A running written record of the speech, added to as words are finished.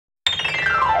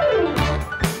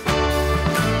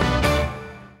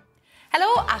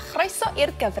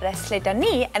i'r gyfres lle da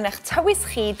ni yn eich tywys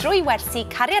chi drwy wersi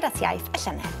Cariad at iaith y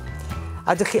llynedd. A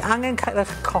ydych chi angen cael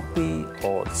eich copi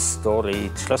o'r stori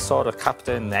Trysor y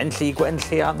Capten Enlli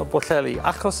Gwenllian o Bwlleli,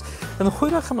 achos yn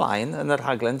hwyrach ymlaen yn yr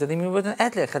rhaglen, dyn ni'n mynd yn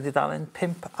edrych ar dudalen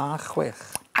 5 a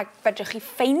 6. Ac fedrwch chi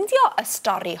ffeindio y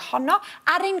stori honno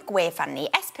ar ein gwefan ni,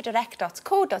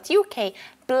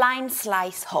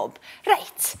 s4c.co.uk/hub.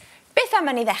 Reit, beth am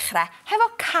ni ddechrau hefo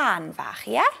can fach,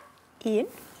 ie? 1,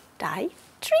 2,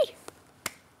 3.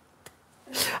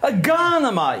 Y gan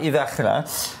yma i ddechrau,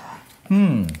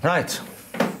 right.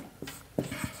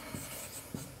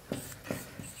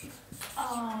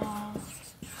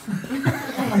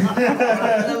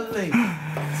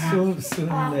 So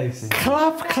nice.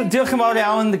 Clap, diolch yn fawr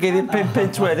iawn, geiriau 5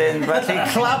 punt wedyn. Felly,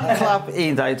 clap, clap,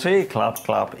 1, 2, 3, clap,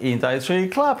 clap, 1, 2,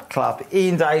 3, clap, clap,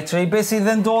 1, 2, 3. Beth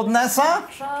sydd yn dod nesa?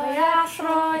 Troi a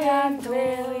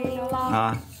dwylo.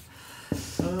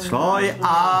 Troi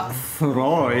a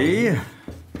throi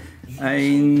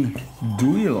ein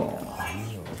dwylo.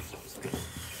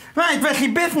 Right, felly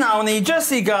beth nawr ni,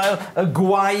 jyst i gael y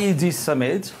gwaed I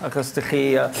symud, achos dych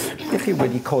chi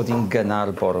wedi codi'n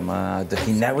gynnar bore yma, dych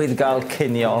chi newydd gael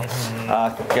cinio,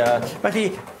 ac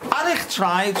felly ar eich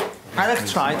traed,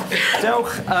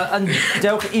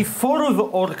 dewch I ffwrdd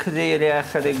o'r cadeiriau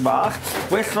chydig bach,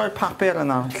 well rhoi papur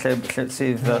yna lle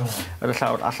sydd ar y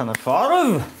llawr allan y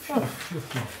ffordd.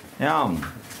 Iawn.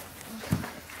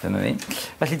 Dyna ni.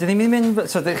 Felly, dyn ni'n mynd...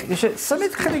 So, eisiau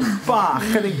symud chydig bach.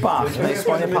 Neu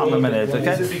esbonio pam yn munud,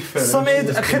 oce?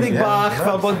 Symud chydig bach,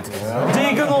 fel bod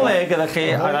digon o le gyda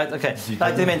chi. Alright, oce.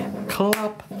 Dyn ni'n mynd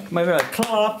clap. Mae'n mynd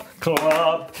clap,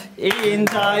 clap. 1,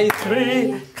 2,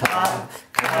 3. Clap,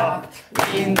 clap.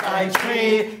 1, 2,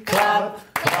 3. Clap,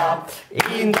 clap.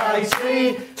 1, 2,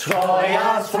 3. Troi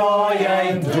a throi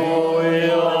ein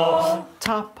dwylo.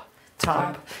 Tap,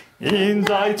 tap. 1,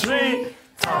 2, 3.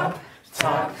 Tap.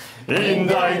 Tap, 1,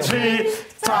 2, 3,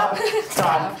 tap,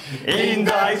 tap, 1,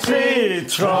 2, 3,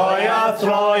 troi a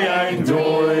throi ein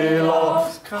dwylo.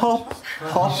 Hop,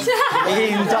 hop,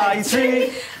 1, 2,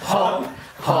 3, hop,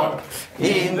 hop,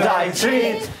 1, 2,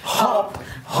 3, hop,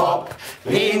 hop,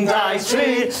 1, 2,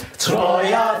 3,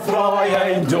 troi a throi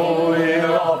ein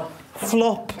dwylo.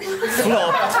 Flop,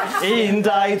 flop, 1,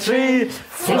 2, 3,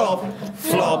 flop,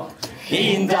 flop,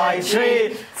 1, 2,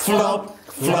 3, flop,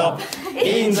 flop,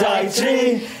 1, 2,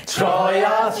 3, troi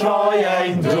a throi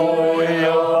ein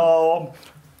dwylo.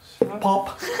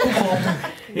 Pop, pop,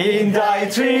 1, 2,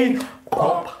 3,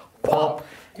 pop, pop,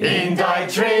 1, 2,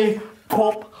 3,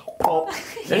 pop, pop,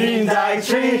 1, 2,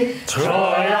 3,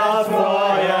 troi a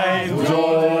throi ein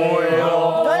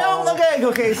dwylo. Da iawn, oce,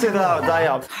 gwch sydd dda, da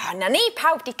iawn. Na ni,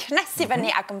 pawb di cnesu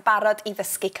fyny ac yn barod I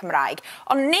ddysgu Cymraeg.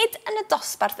 Ond nid yn y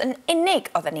dosbarth yn unig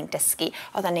oedden ni'n dysgu,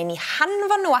 oedden ni'n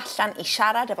hanfon nhw allan I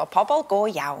siarad efo pobl go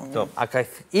iawn. Do, ac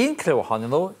aeth un clyw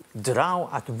ohonyn nhw draw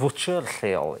at fwtwyr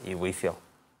lleol I weithio.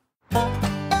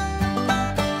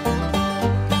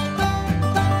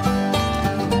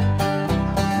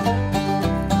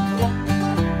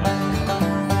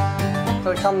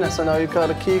 Yr cam nesaf nawr, I've got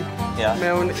y cig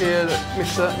mewn i'r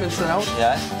minster nawr.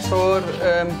 So'r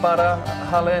bara,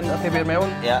 halen a thifir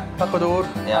mewn, bach o dŵr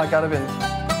a gar y fynd.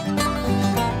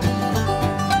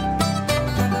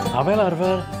 A fel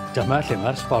arfer, dyma lle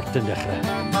mae'r sport yn dechrau.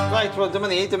 Right, wel dyma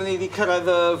ni wedi cyrraedd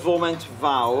y foment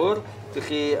fawr. Dych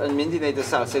chi yn mynd I wneud y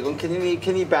salseg, ond cyn I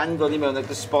ben ddod I mewn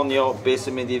ac esbonio beth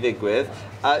sy'n mynd I ddigwydd.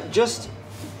 Just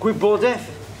gwybodaeth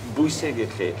bwysig I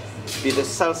chi. Bydd y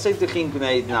salseg dych chi'n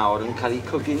gwneud nawr yn cael ei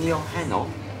coginio heno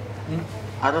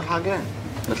ar y rhaglen.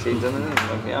 Felly dyna ni,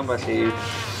 felly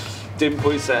dim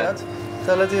pwysau.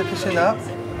 Dyla di'r pysyn na.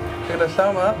 Gyda'r llaw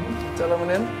yma, dyla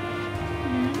fan hyn.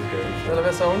 Dyla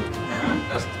fe sawn.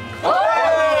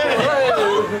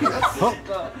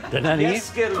 Dyna ni.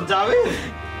 Esgyr Dafydd.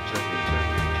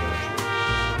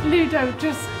 Ludo,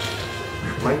 just...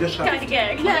 Mind your Kind of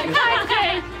gig. No, kind of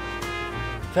gig.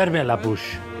 Ferme la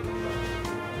bouche.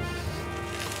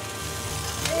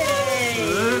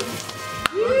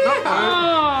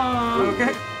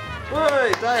 Okay. Woi,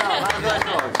 da iawn.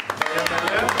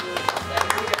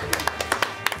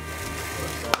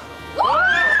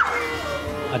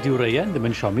 A diw Ryan ddim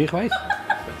yn siomi chwaith.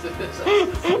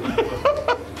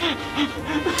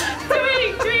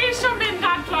 Dwi eisiau mynd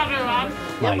adran rwan.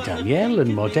 Mae Daniel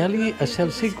yn modelu y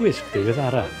selsi gwisg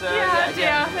diweddara.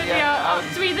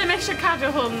 Dwi ddim eisiau cadw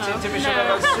hwn nhw.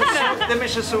 Ddim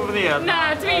eisiau souvenir? Na,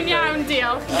 dwi'n iawn,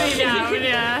 diolch. Dwi'n iawn,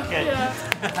 ie.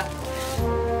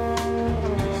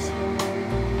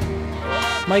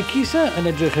 Mae Cisa yn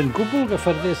edrych yn gwbl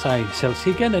gyffyrddus a'i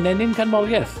selsigen yn enyn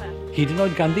ganmoliaeth, hyd yn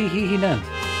oed ganddi hi hunan.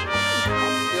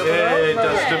 Yeah,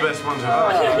 that's the best one to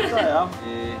have.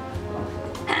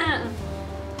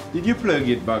 Did you plug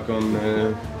it back on?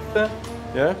 Yeah.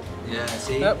 Yeah? Yeah,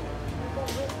 see? Yep.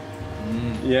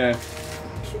 Yeah.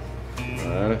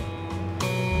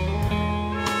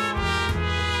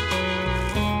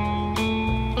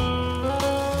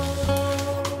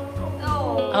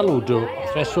 A Ludo,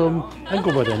 rheswm yn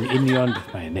gwybod yn union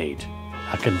beth mae'n neud,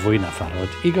 ac yn fwy na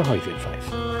pharod I gyhoeddi'r ffaith.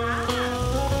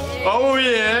 Oh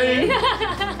yeah!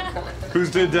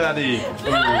 Who's the daddy?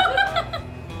 Ti'n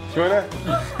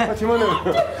What ti'n mwynhau?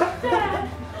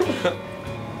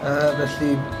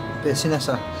 Felly, beth sy'n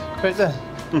nesaf? Reit de.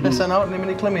 Nesa nawr, ni'n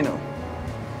mynd I clymu nhw.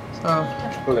 So,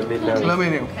 clymu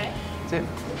nhw.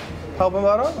 Pawb yn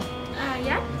barod?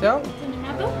 Ie. Iawn? Dwi'n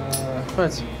meddwl.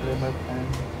 Reit.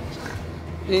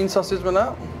 Un sausage fyna.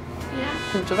 Ie.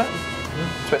 Pinch o fe.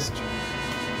 Twist.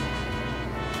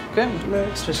 Okay.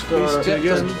 Twist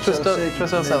Twist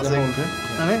o'r salsig.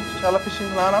 Na ni, siala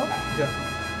fishing fyna nawr.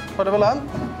 Rhoed o fel lan.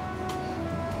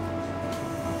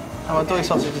 A mae 2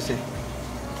 sausage I ti.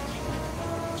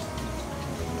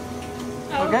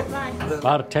 Okay.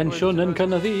 Mae'r tensiwn yn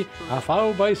cynyddu a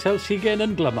phawb a'i selsigen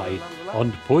yn glymau,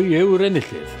 ond pwy yw'r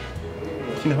enillydd?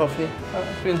 Ti'n hoffi?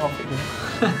 Dwi'n hoffi.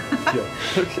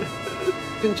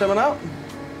 Pinch o fe nawr.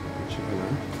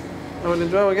 A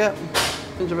wedyn draw again.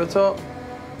 Pinch o fe to.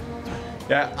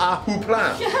 Yeah, a hwbla.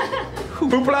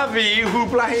 Hwbla fi,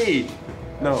 hwbla hi.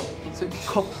 No.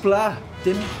 Cwpla,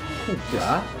 dim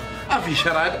hwbla. A fi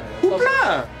siarad hwbla.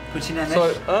 Pwy ti'n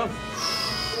ennill?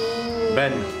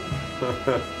 Ben.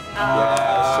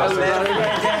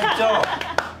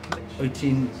 Wyt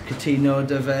ti'n cytuno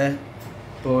dy fe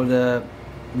bod y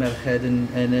merched yn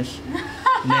ennill?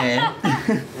 Ne.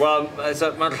 Wel,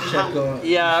 mae'n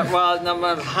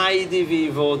rhaid I fi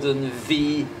fod yn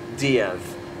fi-diedd.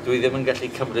 Dwi ddim yn gallu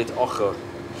cymryd ochr.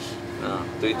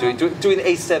 Dwi'n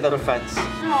eistedd ar y ffens.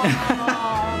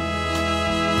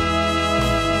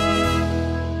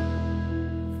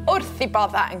 Wrth I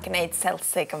bodda yn gwneud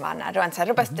selsig yma na. Rwan, ta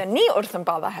rhywbeth dyn ni wrth yn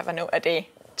bodda hefo nhw ydy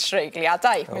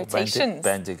treigliadau, mutations.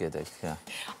 Bendigedig, ie.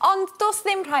 Ond dos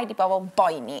ddim rhaid I bobl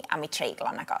boeni am eu treiglo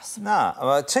agos. Na,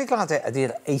 treigladau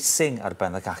ydy'r eising ar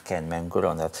ben y gacen mewn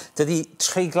gwirionedd. Dydy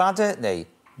treigladau, neu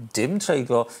dim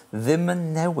treiglo, ddim yn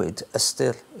newid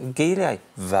ystyr geiriau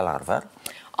fel arfer.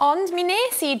 Ond mi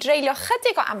nes I dreulio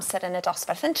chydig o amser yn y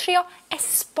dosbarth yn trio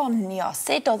esbonio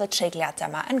sut oedd y treigliadau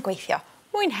yma yn gweithio.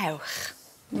 Mwynhewch.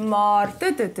 Mor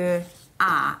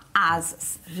a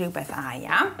as rhywbeth a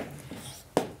ia.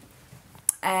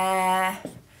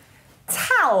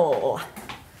 Tal.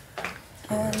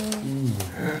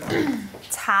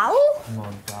 Tal.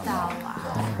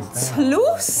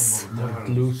 Tlws.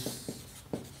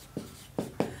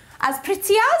 As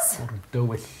pretty as?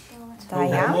 Dywyll. Da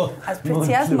iawn. As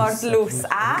pretty as, mor dlws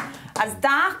a. As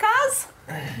dark as?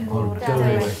 Mor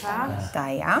dywyll. Da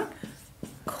iawn.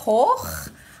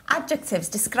 Coch. Adjectives,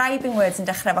 describing words yn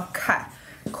dechrau efo C.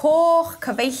 Coch,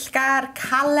 cyfeillgar,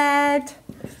 caled,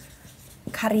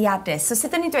 cariadus. So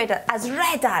sut ydyn ni'n dweud as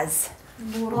red as?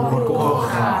 Mor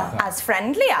goch as. As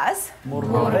friendly as? Mor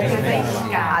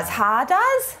cyfeillgar. As hard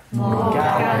as? Mor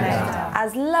galed.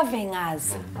 As loving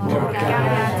as? Mor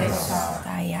galed.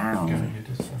 Da iawn.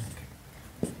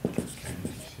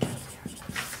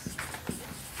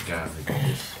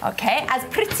 Okay, as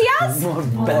pretty as? Mor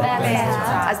beth.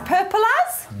 As purple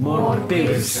as? Mor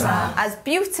biws. As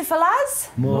beautiful as?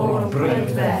 Mor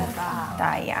brydferth.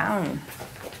 Da iawn.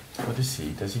 What does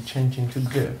he? Does he change into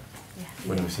G?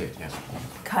 When we say it,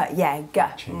 yeah. Yeah,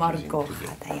 G. Mor goch.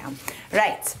 Da iawn.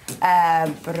 Right,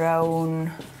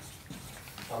 brown.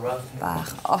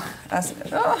 Bach. Oh, that's...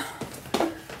 Oh.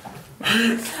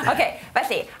 Okay,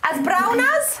 felly, as brown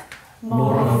as?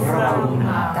 Mor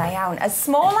frawna. Da iawn. As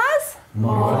small as?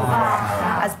 Mor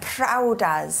fach. As proud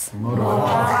as? Mor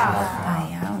fach. Da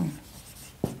iawn.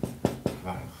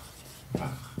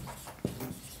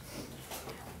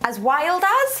 As wild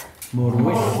as? Mor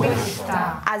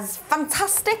wyllta. As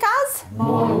fantastic as?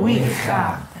 Mor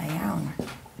wycha. Da iawn.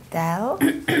 Del.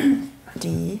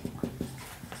 D.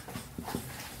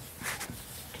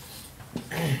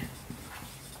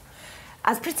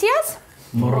 As pretty as?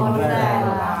 Mor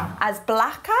bela. As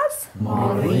black as?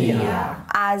 Mor ria.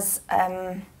 As,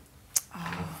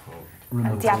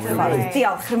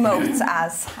 diolch, remote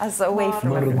as away from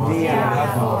Mor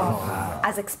diafol.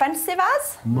 As expensive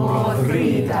as? Mor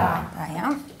frida. Da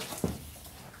iawn.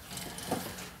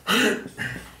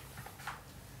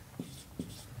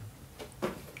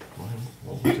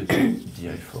 What was it?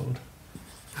 Diafol?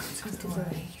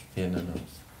 Yeah, no.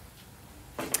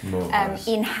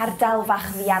 Un hardal fach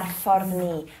ddiarffordd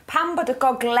ni. Pam bod y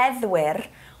gogleddwyr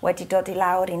wedi dod I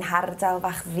lawr i'n hardal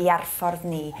fach ddiarffordd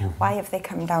ni? Why have they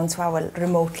come down to our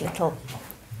remote little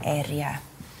area?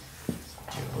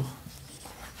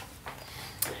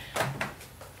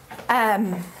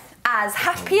 As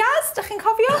happy as, dych chi'n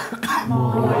cofio?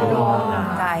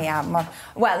 Da iawn.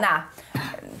 Wel, na.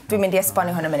 Dwi'n mynd i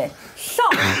esbonio hwn yn munud.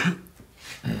 Llong.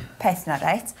 Peth na,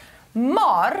 reit.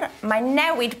 Mor, mae'n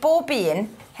newid bob un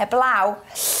heblaw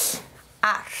a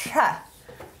rhy.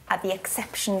 A the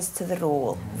exceptions to the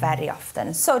rule very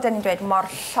often. So, dyn ni'n dweud mor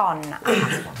llon a,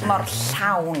 mor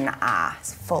llawn a,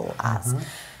 full as.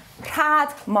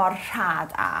 Rhad, mor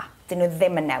rhad a. Dyn nhw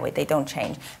ddim yn newid, they don't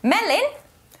change. Melyn,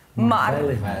 mor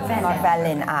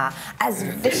felyn a. As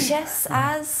vicious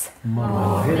as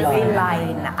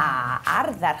vilain a.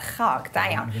 Ardderchog, da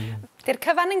iawn. Di'r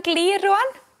cyfan yn glir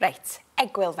rwan? Reit,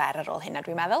 egwyl fer ar ôl hynna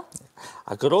dwi'n meddwl.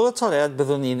 Ac ar ôl y toriad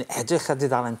byddwn ni'n edrych ar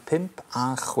dudalen 5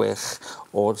 a 6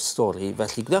 o'r stori.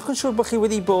 Felly gwnewch yn siŵr bod chi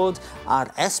wedi bod ar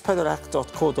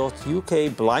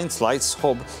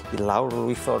s4c.co.uk/hub i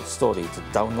lawrlwytho'r stori, to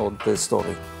download the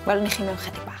story. Welwn ni chi mewn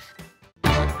chydig bach.